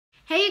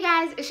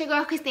guys, it's your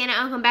girl Christina.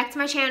 Welcome back to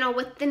my channel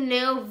with the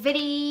new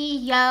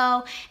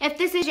video. If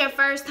this is your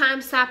first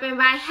time stopping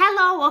by,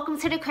 hello, welcome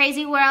to the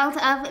crazy world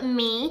of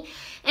me.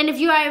 And if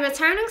you are a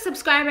returning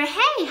subscriber,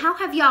 hey, how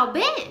have y'all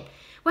been?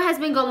 What has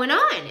been going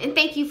on? And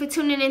thank you for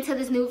tuning into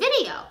this new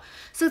video.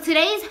 So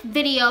today's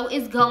video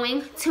is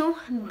going to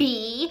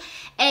be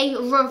a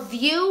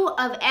review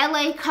of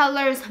LA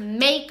Colors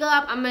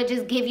makeup. I'm gonna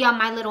just give y'all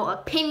my little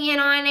opinion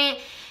on it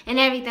and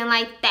everything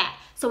like that.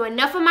 So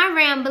enough of my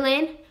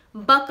rambling.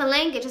 Buckle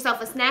in, get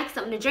yourself a snack,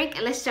 something to drink,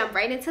 and let's jump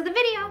right into the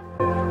video.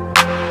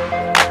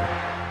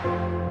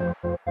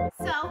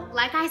 So,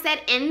 like I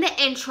said in the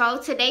intro,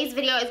 today's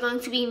video is going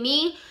to be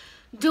me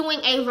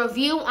doing a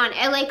review on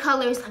LA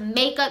Colors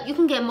makeup. You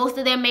can get most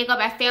of their makeup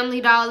at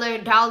Family Dollar,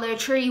 Dollar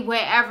Tree,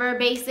 wherever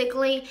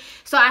basically.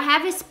 So I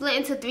have it split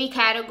into 3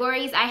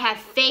 categories. I have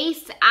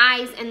face,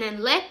 eyes, and then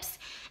lips.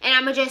 And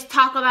I'm going to just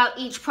talk about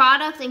each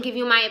product and give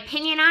you my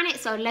opinion on it.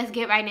 So let's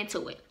get right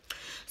into it.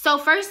 So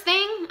first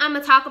thing I'm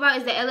going to talk about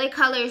is the LA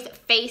Colors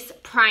Face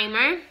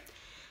Primer.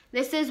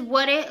 This is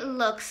what it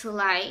looks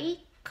like.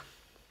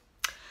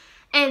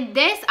 And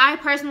this I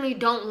personally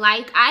don't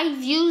like.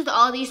 I've used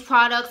all these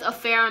products a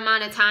fair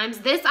amount of times.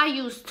 This I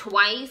used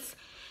twice.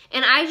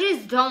 And I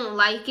just don't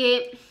like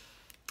it.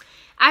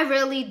 I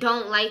really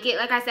don't like it.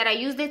 Like I said, I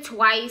used it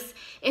twice.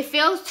 It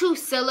feels too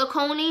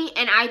silicone-y.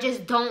 And I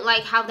just don't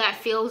like how that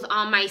feels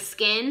on my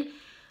skin.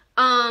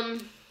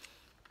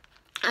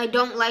 I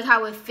don't like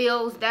how it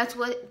feels. That's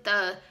what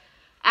the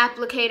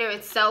applicator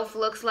itself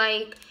looks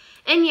like.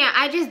 And yeah,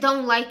 I just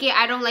don't like it.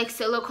 I don't like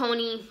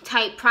silicone-y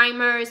type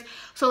primers.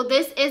 So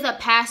this is a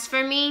pass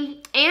for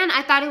me. And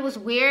I thought it was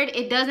weird.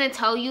 It doesn't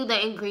tell you the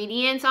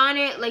ingredients on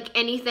it like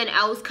anything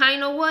else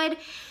kind of would.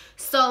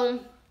 So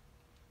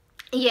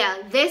yeah,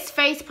 this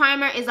face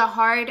primer is a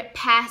hard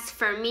pass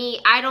for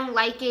me. I don't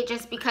like it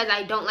just because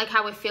I don't like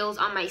how it feels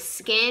on my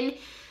skin.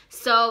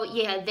 So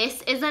yeah,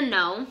 this is a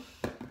no.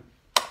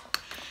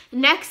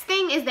 Next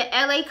thing is the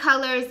LA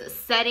Colors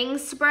setting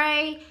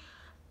spray.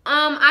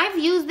 I've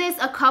used this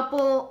a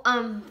couple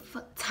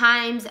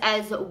times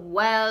as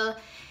well,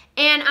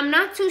 and I'm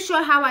not too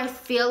sure how I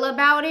feel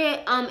about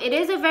it. It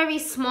is a very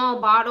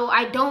small bottle.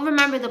 I don't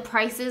remember the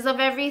prices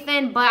of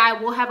everything, but I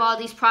will have all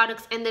these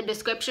products in the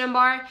description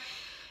bar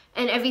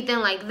and everything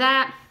like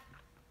that.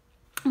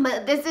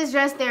 But this is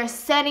just their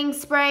setting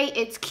spray.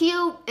 It's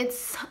cute.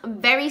 It's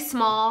very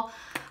small.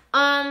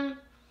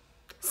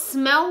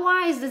 Smell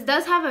wise, this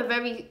does have a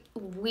very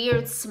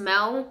weird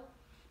smell.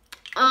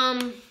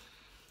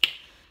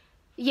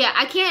 Yeah,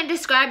 I can't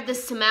describe the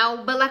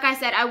smell, but like I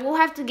said, I will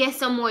have to get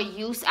some more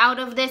use out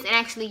of this and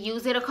actually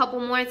use it a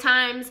couple more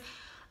times.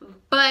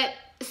 But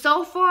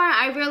so far,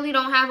 I really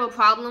don't have a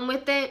problem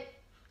with it.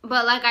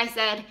 But like I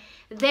said,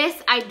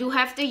 this I do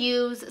have to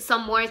use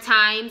some more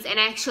times and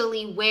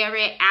actually wear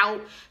it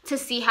out to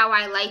see how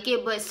I like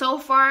it. But so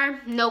far,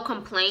 no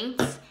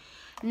complaints.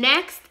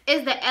 Next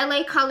is the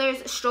LA Colors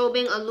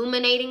Strobing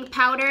Illuminating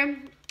Powder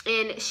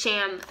in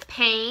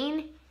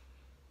Champagne.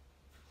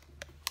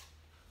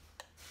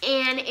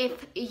 And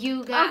if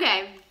you got...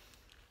 Okay.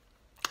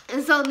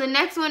 And so the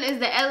next one is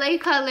the LA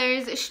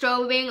Colors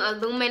Strobing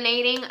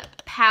Illuminating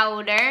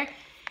Powder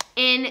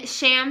in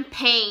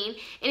Champagne.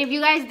 And if you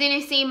guys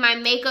didn't see my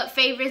makeup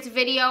favorites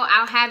video,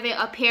 I'll have it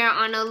up here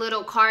on a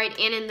little card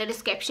and in the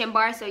description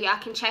bar so y'all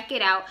can check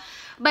it out.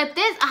 But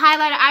this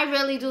highlighter, I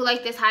really do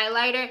like this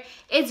highlighter.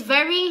 It's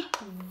very,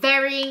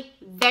 very,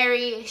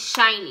 very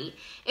shiny.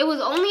 It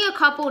was only a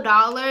couple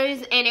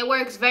dollars and it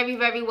works very,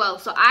 very well.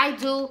 So I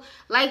do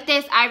like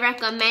this. I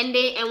recommend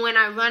it. And when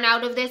I run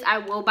out of this, I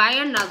will buy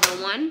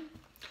another one.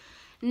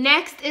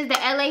 Next is the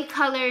LA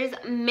Colors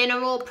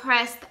Mineral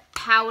Pressed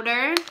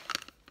Powder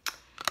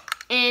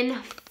in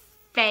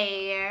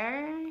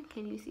Fair.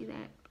 Can you see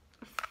that?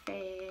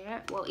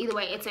 Fair. Well, either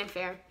way, it's in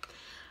Fair.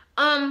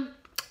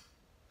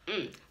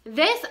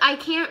 This I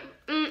can't,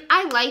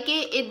 I like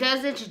it. It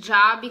does its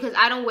job because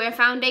I don't wear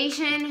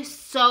foundation,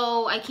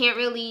 so I can't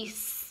really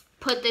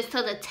put this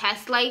to the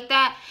test like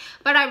that.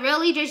 But I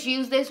really just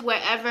use this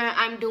wherever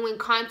I'm doing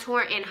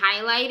contour and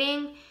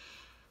highlighting.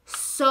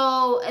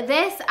 So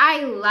this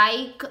I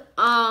like.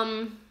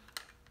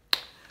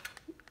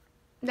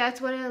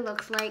 That's what it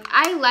looks like.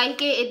 I like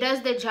it. It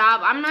does the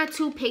job. I'm not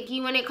too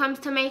picky when it comes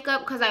to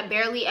makeup because I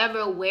barely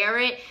ever wear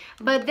it.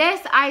 But this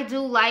I do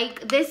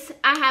like. This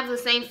I have the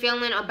same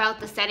feeling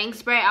about the setting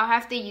spray. I'll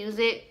have to use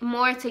it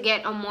more to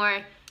get a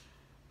more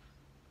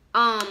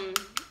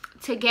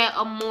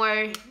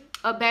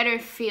a better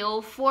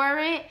feel for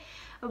it.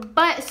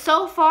 But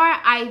so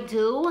far I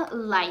do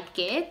like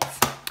it.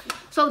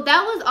 So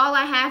that was all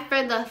I have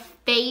for the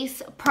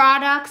face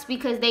products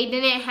because they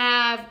didn't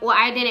have, well,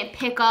 I didn't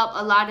pick up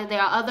a lot of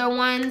their other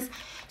ones.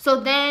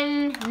 So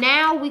then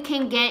now we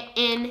can get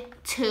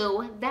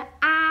into the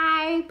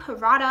eye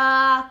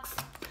products.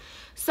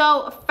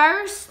 So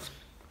first,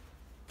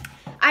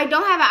 I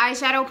don't have an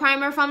eyeshadow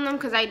primer from them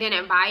because I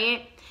didn't buy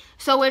it.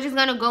 So we're just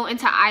gonna go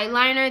into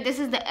eyeliner. This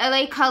is the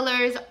LA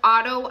Colors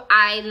Auto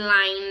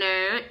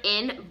Eyeliner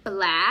in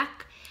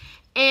black.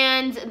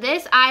 And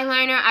this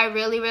eyeliner I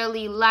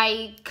really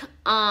like.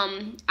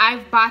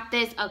 I've bought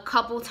this a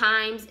couple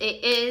times.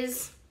 It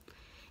is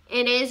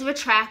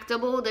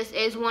retractable. This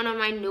is one of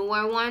my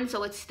newer ones,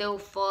 so it's still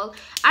full.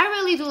 I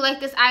really do like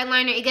this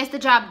eyeliner. It gets the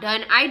job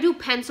done. I do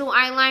pencil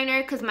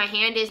eyeliner because my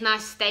hand is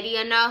not steady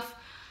enough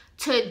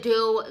to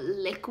do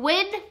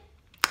liquid.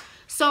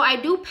 So I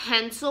do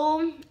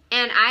pencil,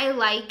 and I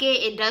like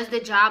it. It does the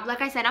job.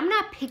 Like I said, I'm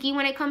not picky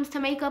when it comes to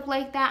makeup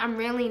like that. I'm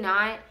really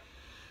not.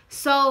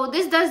 So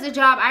this does the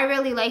job. I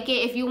really like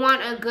it. If you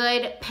want a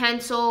good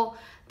pencil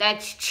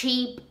that's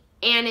cheap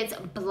and it's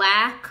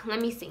black,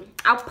 let me see.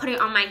 I'll put it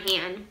on my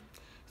hand.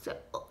 So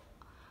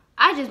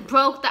I just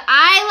broke the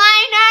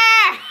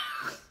eyeliner.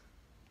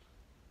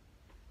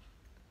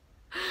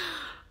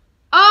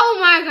 Oh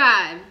my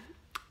God.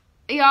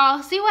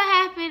 Y'all, see what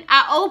happened?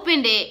 I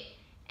opened it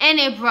and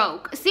it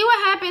broke. See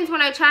what happens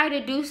when I try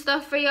to do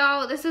stuff for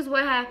y'all? This is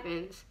what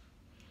happens.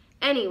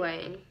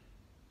 Anyway.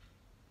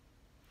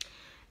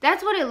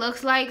 That's what it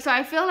looks like. So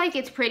I feel like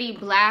it's pretty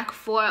black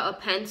for a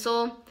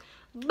pencil.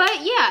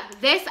 But yeah,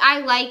 this I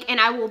like and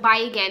I will buy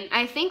again.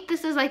 I think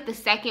this is like the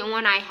second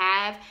one I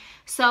have.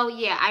 So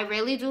yeah, I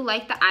really do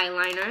like the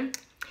eyeliner.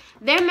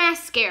 Their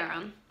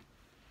mascara.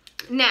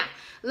 Now,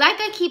 like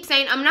I keep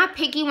saying, I'm not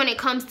picky when it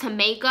comes to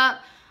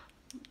makeup.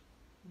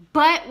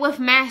 But with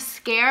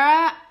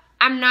mascara,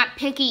 I'm not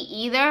picky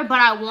either, but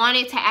I want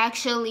it to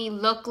actually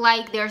look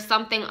like there's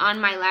something on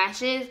my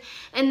lashes.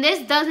 And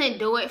this doesn't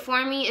do it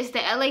for me. It's the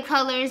LA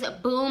Colors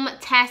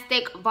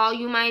BOOMTASTIC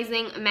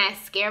Volumizing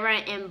Mascara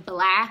in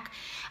black.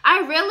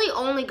 I really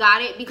only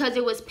got it because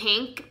it was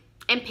pink,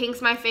 and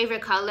pink's my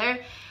favorite color.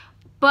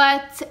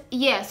 But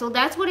yeah, so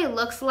that's what it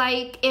looks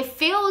like. It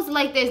feels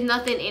like there's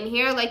nothing in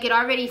here. Like it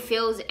already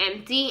feels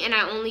empty, and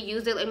I only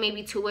used it like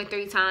maybe 2 or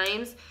 3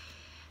 times.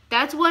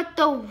 That's what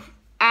the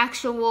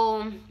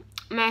actual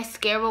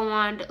mascara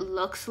wand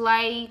looks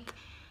like.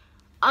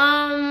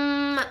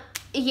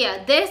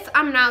 Yeah, this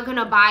I'm not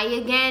gonna buy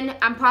again.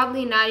 I'm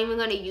probably not even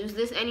gonna use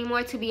this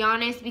anymore, to be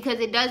honest, because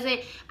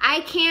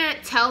I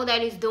can't tell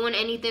that it's doing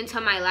anything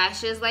to my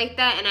lashes like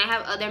that, and I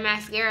have other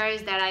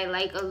mascaras that I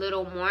like a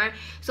little more.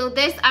 So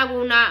this I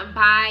will not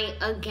buy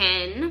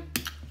again.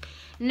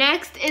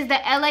 Next is the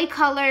LA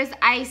Colors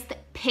Iced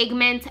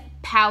Pigment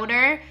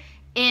Powder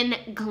in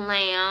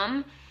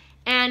GLAM.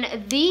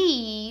 And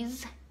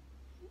these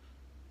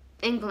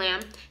in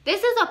GLAM.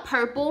 This is a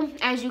purple,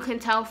 as you can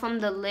tell from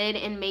the lid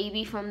and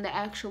maybe from the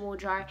actual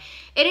jar.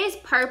 It is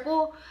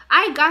purple.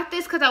 I got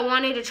this because I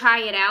wanted to try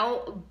it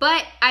out,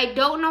 but I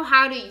don't know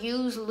how to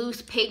use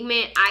loose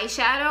pigment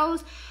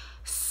eyeshadows.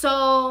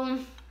 So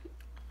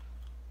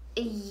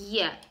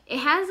yeah, it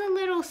has a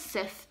little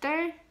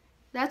sifter.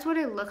 That's what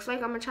it looks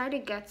like. I'm gonna try to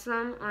get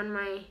some on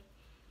my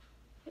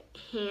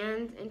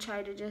hand and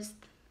try to just,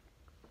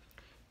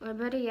 or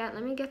better yet,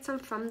 let me get some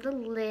from the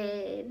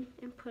lid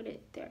and put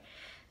it there.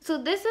 So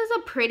this is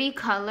a pretty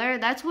color.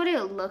 That's what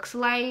it looks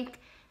like.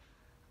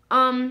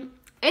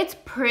 It's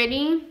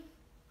pretty,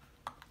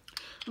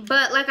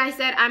 but like I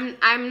said,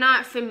 I'm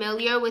not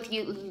familiar with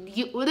I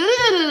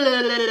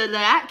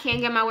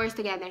can't get my words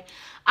together.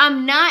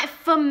 I'm not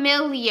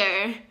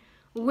familiar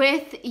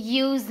with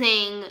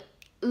using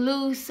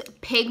loose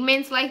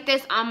pigments like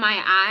this on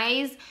my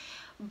eyes.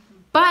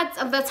 But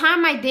the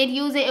time I did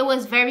use it, it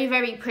was very,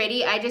 very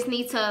pretty. I just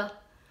need to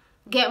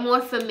get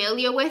more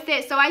familiar with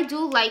it. So I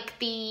do like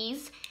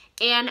these,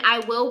 and I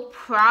will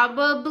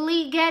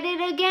probably get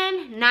it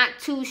again. Not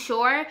too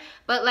sure.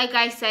 But like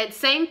I said,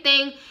 same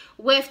thing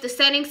with the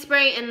setting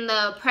spray and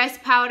the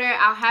pressed powder.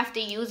 I'll have to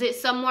use it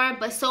some more.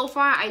 But so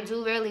far, I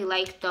do really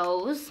like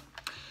those.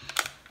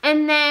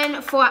 And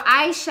then for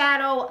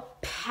eyeshadow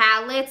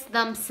palettes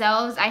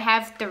themselves, I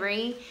have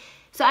 3.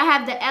 So I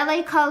have the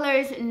LA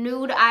Colors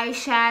Nude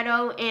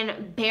Eyeshadow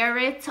in Bare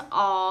It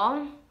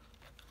All.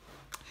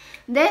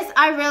 This,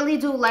 I really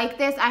do like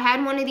this. I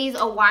had one of these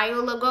a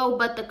while ago,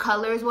 but the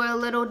colors were a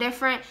little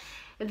different.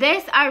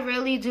 This I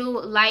really do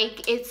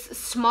like. It's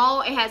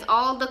small. It has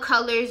all the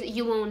colors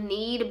you will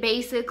need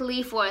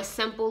basically for a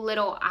simple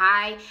little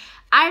eye.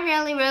 I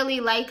really, really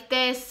like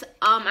this.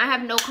 I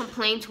have no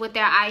complaints with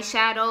their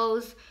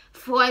eyeshadows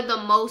for the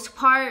most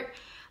part.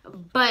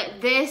 But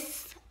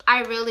this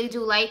I really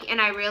do like,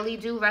 and I really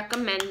do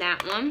recommend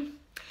that one.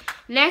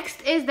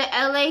 Next is the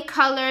LA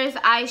Colors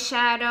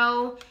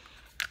eyeshadow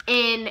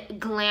in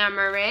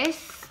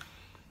Glamorous.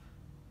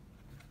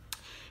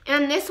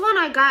 And this one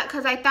I got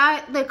because I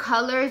thought the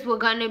colors were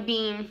gonna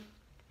be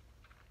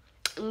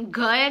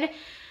good.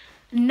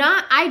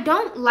 I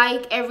don't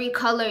like every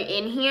color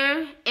in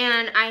here,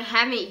 and I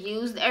haven't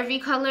used every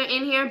color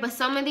in here, but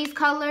some of these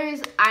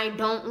colors I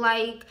don't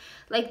like.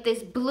 Like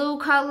this blue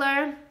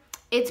color,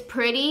 it's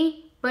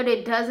pretty, but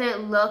it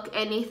doesn't look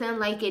anything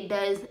like it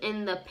does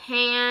in the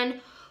pan.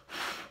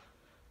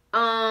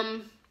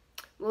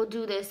 We'll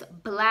do this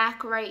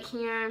black right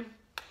here.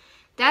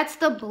 That's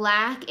the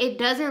black. It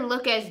doesn't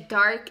look as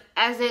dark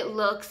as it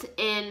looks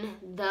in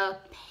the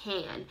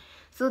pan.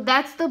 So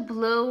that's the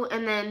blue,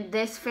 and then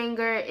this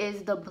finger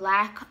is the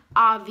black,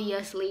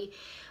 obviously.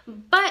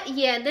 But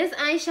yeah, this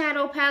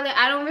eyeshadow palette,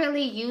 I don't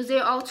really use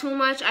it all too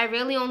much. I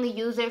really only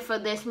use it for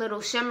this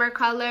little shimmer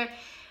color.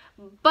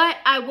 But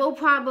I will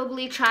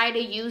probably try to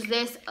use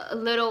this a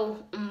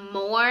little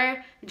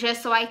more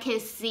just so I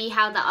can see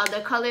how the other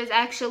colors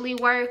actually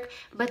work.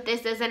 But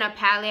this isn't a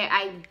palette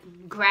I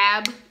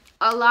grab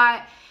a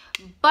lot.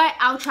 But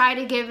I'll try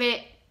to give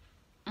it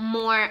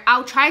more.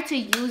 I'll try to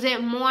use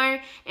it more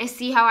and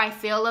see how I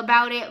feel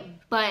about it.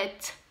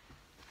 But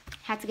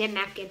had to get a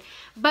napkin.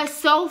 But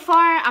so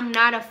far, I'm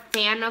not a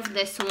fan of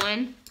this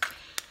one.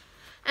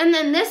 And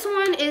then this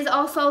one is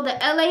also the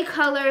LA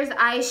Colors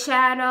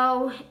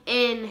eyeshadow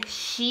in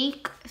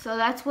Chic. So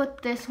that's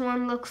what this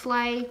one looks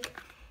like.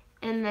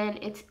 And then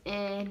it's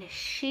in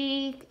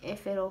Chic,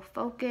 if it'll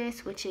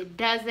focus, which it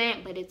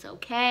doesn't, but it's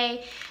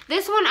okay.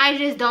 This one I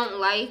just don't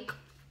like.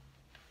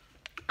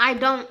 I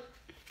don't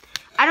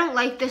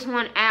like this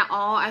one at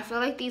all. I feel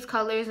like these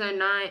colors are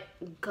not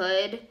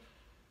good.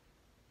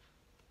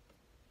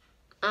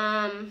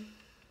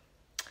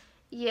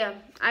 Yeah,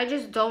 I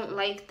just don't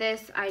like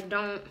this. I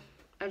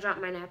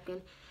dropped my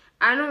napkin.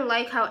 I don't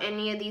like how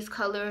any of these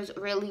colors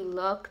really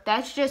look.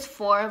 That's just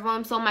 4 of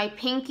them. So my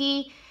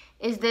pinky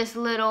is this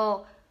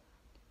little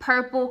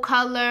purple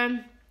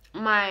color.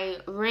 My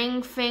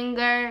ring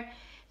finger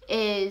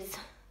is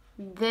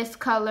this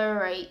color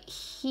right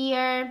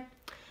here.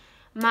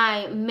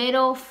 My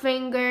middle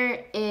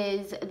finger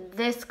is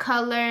this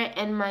color,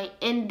 and my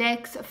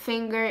index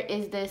finger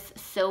is this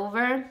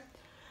silver.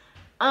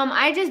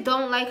 I just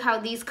don't like how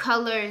these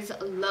colors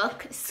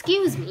look.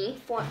 Excuse me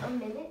for a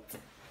minute.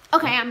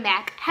 Okay, I'm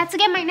back. Had to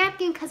get my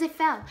napkin because it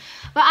fell.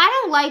 But I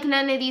don't like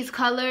none of these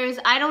colors.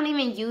 I don't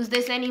even use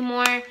this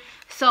anymore.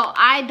 So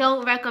I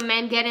don't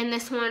recommend getting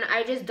this one.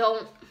 I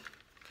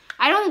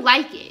don't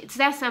like it. It's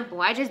that simple.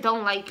 I just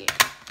don't like it.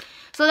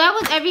 So that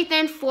was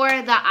everything for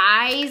the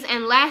eyes.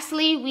 And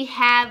lastly, we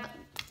have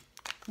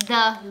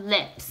the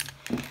lips.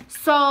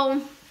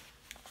 So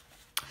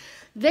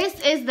this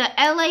is the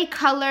LA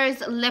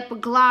Colors Lip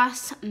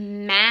Gloss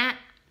Matte.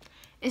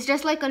 It's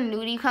just like a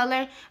nudie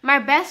color. My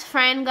best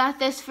friend got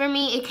this for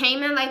me. It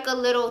came in like a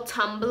little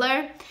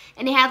tumbler,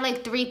 and it had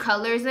like 3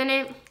 colors in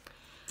it.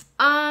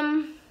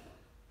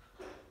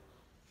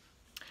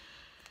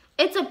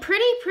 It's a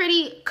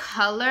pretty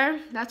color.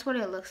 That's what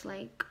it looks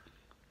like.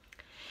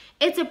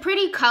 It's a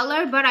pretty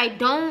color, but I've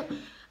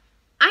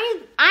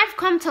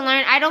come to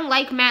learn I don't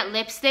like matte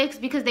lipsticks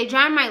because they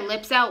dry my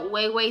lips out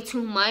way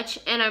too much,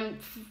 and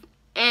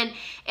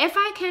if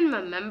I can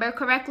remember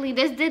correctly,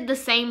 this did the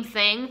same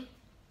thing.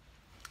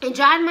 It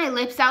dried my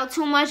lips out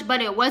too much,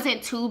 but it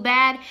wasn't too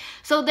bad.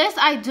 So this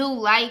I do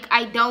like.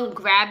 I don't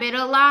grab it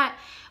a lot,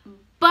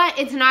 but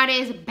it's not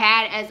as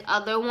bad as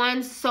other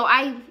ones. So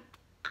I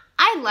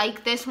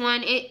like this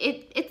one.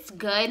 It's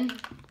good.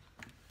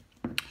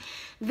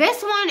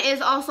 This one is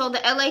also the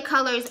LA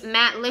Colors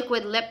Matte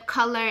Liquid Lip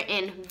Color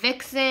in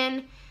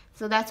VIXEN.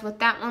 So that's what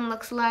that one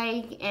looks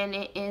like, and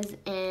it is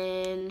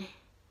in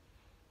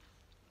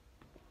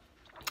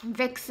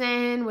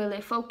VIXEN. Will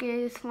it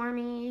focus for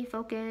me?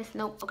 Focus.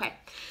 Nope. Okay.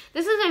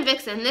 This is in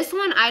VIXEN. This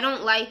one I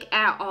don't like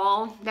at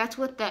all. That's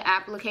what the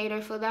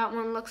applicator for that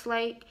one looks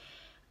like.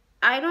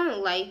 I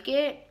don't like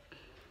it.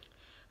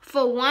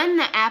 For one,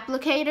 the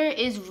applicator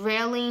is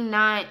really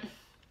not...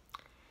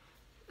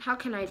 How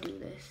can I do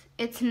this?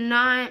 It's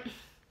not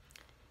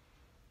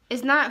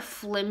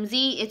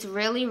flimsy. It's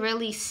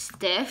really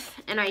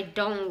stiff, and I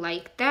don't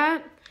like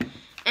that.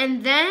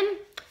 And then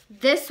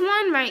this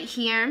one right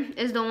here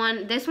is the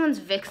one, this one's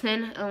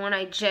VIXEN, the one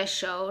I just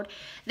showed.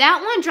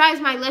 That one dries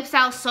my lips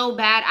out so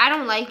bad. I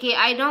don't like it.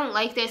 I don't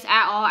like this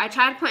at all. I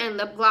tried putting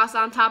lip gloss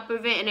on top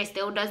of it, and it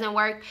still doesn't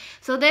work.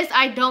 So this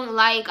I don't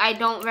like. I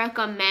don't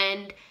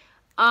recommend.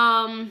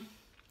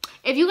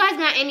 If you guys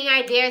got any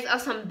ideas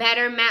of some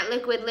better matte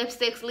liquid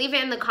lipsticks, leave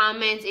it in the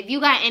comments. If you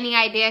got any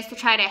ideas to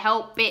try to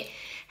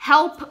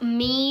help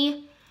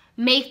me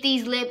make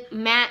these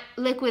matte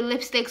liquid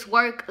lipsticks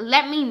work,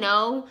 let me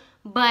know.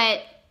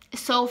 But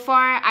so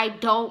far, I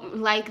don't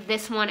like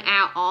this one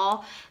at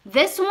all.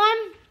 This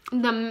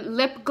one, the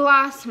lip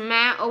gloss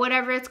matte or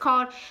whatever it's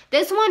called,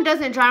 this one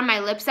doesn't dry my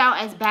lips out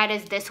as bad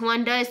as this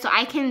one does. So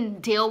I can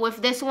deal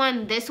with this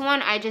one. This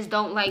one I just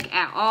don't like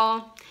at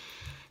all.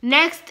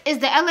 Next is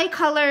the LA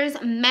Colors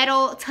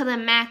Metal to the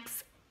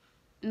Max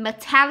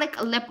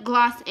Metallic Lip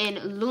Gloss in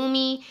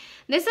LUMI.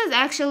 This is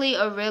actually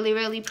a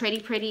really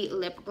pretty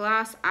lip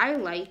gloss. I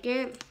like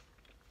it.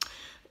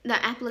 The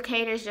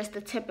applicator is just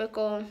the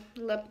typical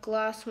lip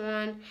gloss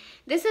one.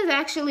 This is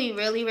actually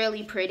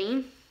really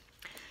pretty.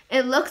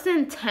 It looks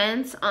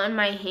intense on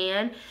my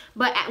hand,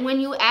 but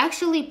when you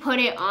actually put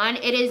it on,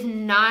 it is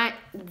not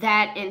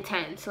that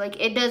intense. Like,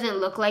 it doesn't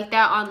look like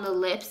that on the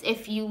lips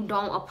if you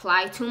don't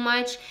apply too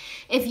much.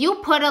 If you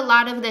put a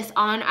lot of this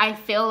on, I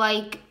feel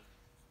like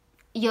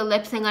your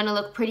lips are gonna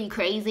look pretty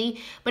crazy.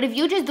 But if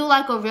you just do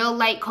like a real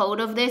light coat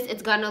of this,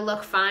 it's gonna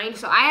look fine.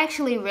 So I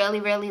actually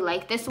really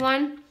like this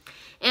one.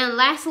 And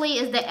lastly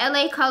is the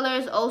LA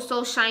Colors Oh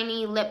So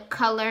Shiny Lip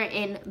Color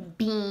in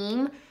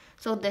Beam.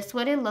 So this is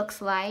what it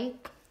looks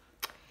like.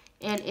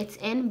 And it's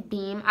in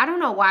Beam. I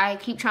don't know why I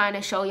keep trying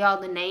to show y'all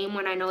the name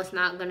when I know it's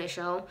not gonna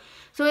show.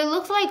 So it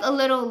looks like a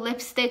little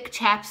lipstick,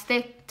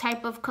 chapstick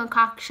type of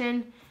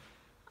concoction.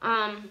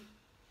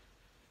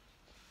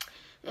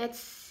 Let's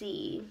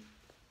see.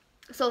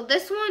 So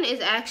this one is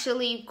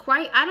actually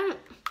quite, I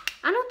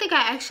don't think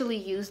I actually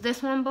used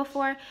this one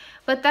before,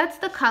 but that's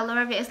the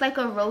color of it. It's like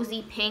a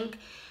rosy pink.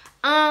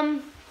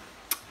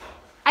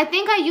 I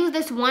think I used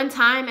this one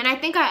time and I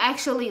think I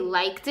actually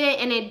liked it,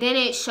 and it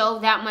didn't show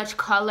that much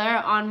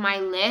color on my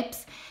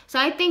lips. So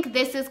I think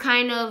this is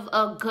kind of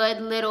a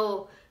good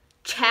little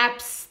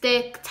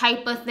chapstick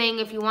type of thing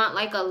if you want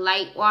like a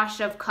light wash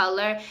of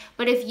color.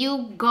 But if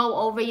you go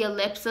over your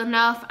lips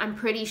enough, I'm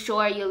pretty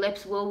sure your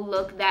lips will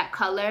look that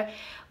color.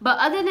 But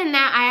other than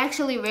that, I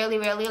actually really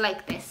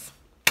like this.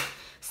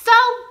 So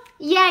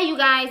yeah, you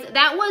guys,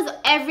 that was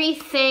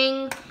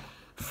everything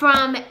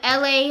from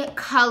LA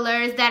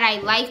Colors that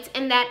I liked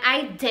and that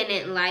I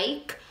didn't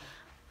like.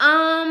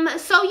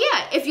 So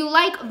yeah, if you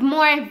like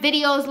more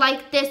videos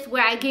like this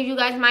where I give you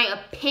guys my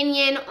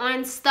opinion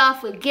on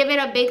stuff, give it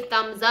a big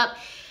thumbs up.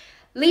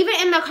 Leave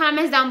it in the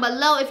comments down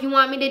below if you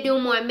want me to do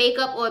more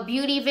makeup or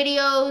beauty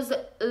videos.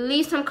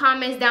 Leave some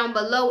comments down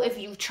below if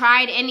you've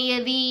tried any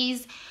of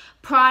these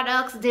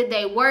products. Did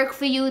they work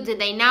for you? Did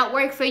they not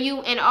work for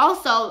you? And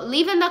also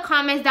leave in the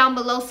comments down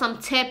below some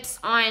tips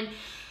on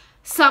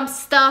some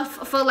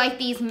stuff for like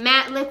these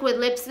matte liquid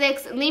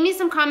lipsticks. Leave me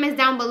some comments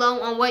down below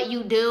on what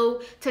you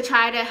do to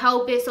try to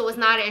help it so it's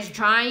not as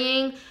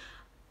drying.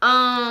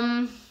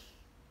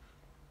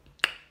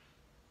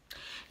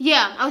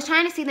 Yeah, I was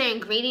trying to see the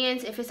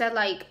ingredients if it said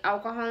like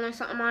alcohol or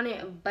something on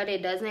it, but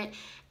it doesn't.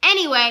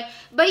 Anyway,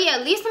 but yeah,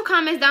 leave some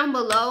comments down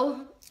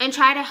below and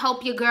try to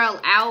help your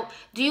girl out.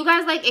 Do you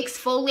guys like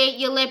exfoliate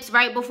your lips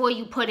right before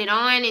you put it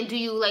on? And do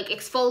you like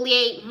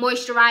exfoliate,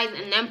 moisturize,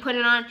 and then put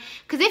it on?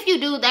 Because if you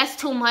do, that's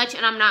too much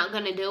and I'm not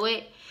gonna do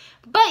it.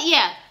 But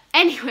yeah,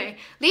 anyway,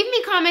 leave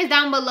me comments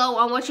down below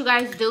on what you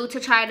guys do to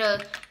try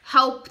to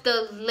help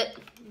the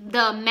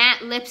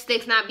matte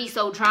lipsticks not be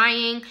so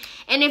drying.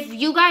 And if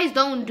you guys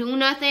don't do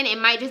nothing, it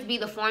might just be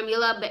the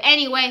formula. But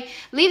anyway,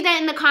 leave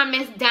that in the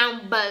comments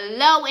down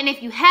below. And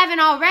if you haven't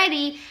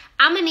already,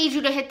 I'm gonna need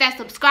you to hit that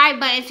subscribe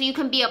button so you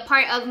can be a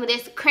part of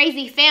this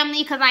crazy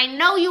family, because I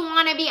know you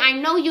want to be. I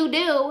know you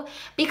do,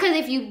 because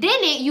if you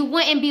didn't, you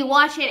wouldn't be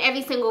watching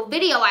every single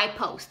video I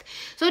post.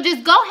 So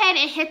just go ahead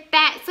and hit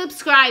that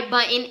subscribe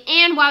button,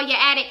 and while you're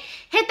at it,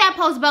 hit that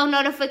post bell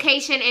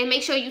notification and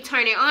make sure you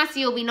turn it on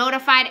so you'll be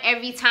notified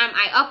every time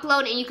I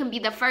upload, and you can be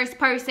the first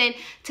person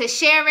to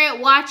share it,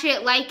 watch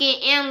it, like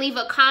it, and leave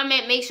a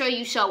comment. Make sure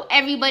you show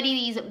everybody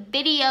these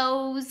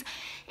videos.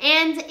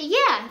 And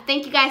yeah,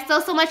 thank you guys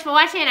so much for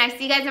watching, and I'll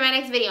see you guys in my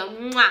next video.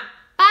 Mwah.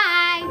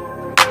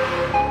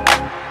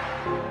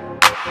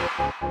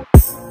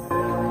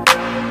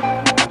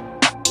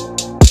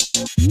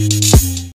 Bye.